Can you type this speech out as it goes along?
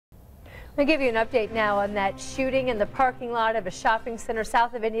I'll give you an update now on that shooting in the parking lot of a shopping center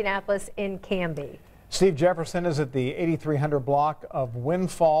south of Indianapolis in Camby. Steve Jefferson is at the 8300 block of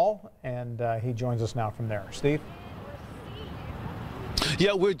Windfall, and he joins us now from there. Steve?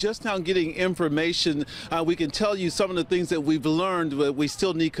 Yeah, we're just now getting information. We can tell you some of the things that we've learned, but we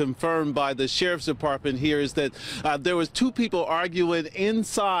still need confirmed by the sheriff's department here, is that there was two people arguing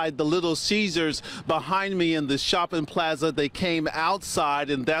inside the Little Caesars behind me in the shopping plaza. They came outside,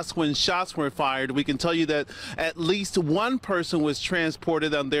 and that's when shots were fired. We can tell you that at least one person was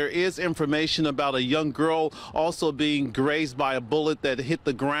transported, and there is information about a young girl also being grazed by a bullet that hit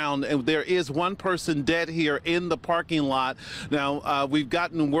the ground, and there is one person dead here in the parking lot. Now, we've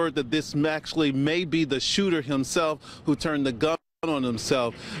gotten word that this actually may be the shooter himself who turned the gun on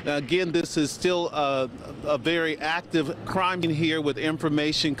himself. Again, this is still a very active crime here with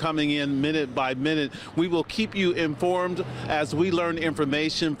information coming in minute by minute. We will keep you informed as we learn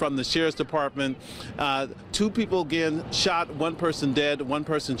information from the sheriff's department. Two people again shot, one person dead, one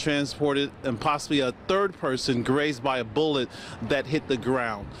person transported, and possibly a third person grazed by a bullet that hit the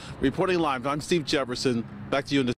ground. Reporting live, I'm Steve Jefferson. Back to you in the